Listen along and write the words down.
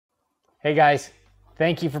Hey guys,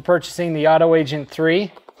 thank you for purchasing the AutoAgent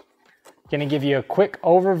 3. Going to give you a quick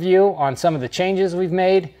overview on some of the changes we've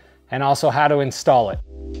made and also how to install it.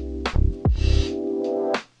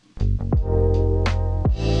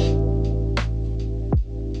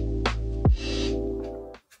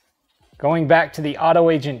 Going back to the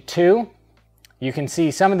AutoAgent 2, you can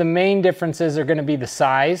see some of the main differences are going to be the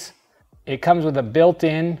size. It comes with a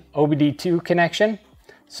built-in OBD2 connection,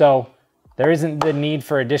 so there isn't the need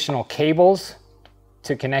for additional cables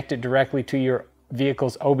to connect it directly to your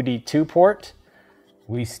vehicle's OBD2 port.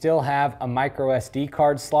 We still have a micro SD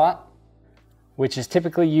card slot, which is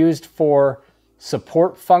typically used for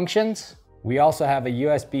support functions. We also have a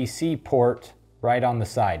USB-C port right on the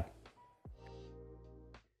side.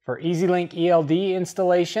 For EZLYNK ELD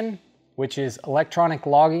installation, which is electronic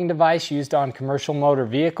logging device used on commercial motor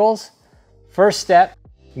vehicles, first step,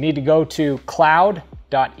 you need to go to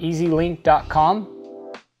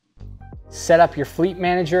cloud.ezlynk.com, set up your Fleet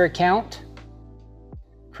Manager account,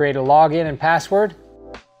 create a login and password.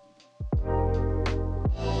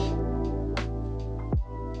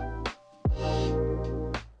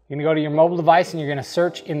 You're going to go to your mobile device and you're going to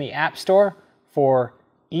search in the App Store for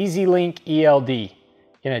EZLYNK ELD. You're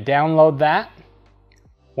going to download that.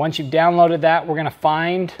 Once you've downloaded that, we're going to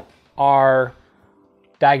find our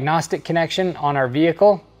diagnostic connection on our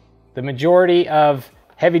vehicle. The majority of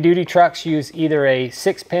heavy-duty trucks use either a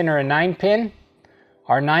 6-pin or a 9-pin.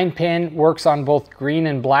 Our 9-pin works on both green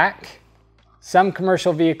and black. Some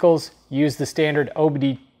commercial vehicles use the standard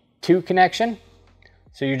OBD2 connection,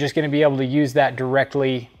 so you're just going to be able to use that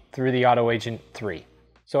directly through the AutoAgent 3.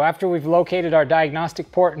 So after we've located our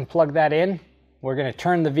diagnostic port and plugged that in, we're going to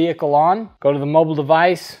turn the vehicle on, go to the mobile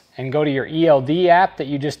device, and go to your ELD app that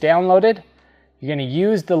you just downloaded. You're going to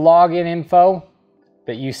use the login info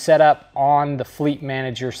that you set up on the Fleet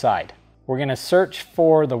Manager side. We're going to search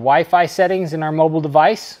for the Wi-Fi settings in our mobile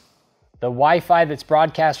device. The Wi-Fi that's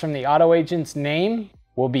broadcast from the AutoAgent's name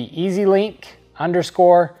will be EZLYNK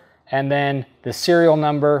 _ and then the serial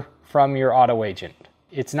number from your AutoAgent.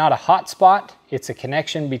 It's not a hotspot, it's a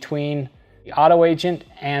connection between the AutoAgent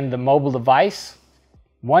and the mobile device.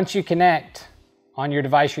 Once you connect on your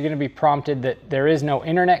device, you're going to be prompted that there is no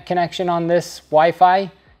internet connection on this Wi-Fi.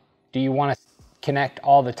 Do you want to connect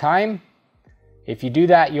all the time? If you do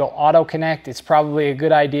that, you'll auto connect. It's probably a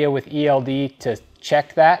good idea with ELD to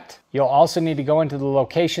check that. You'll also need to go into the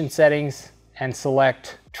location settings and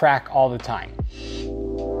select track all the time.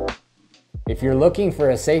 If you're looking for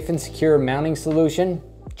a safe and secure mounting solution,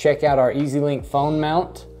 check out our EZLYNK phone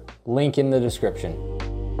mount, link in the description.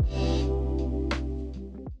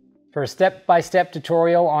 For a step-by-step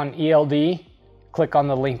tutorial on ELD, click on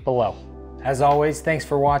the link below. As always, thanks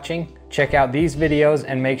for watching. Check out these videos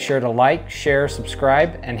and make sure to like, share,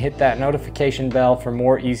 subscribe, and hit that notification bell for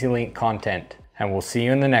more EZLYNK content. And we'll see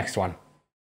you in the next one.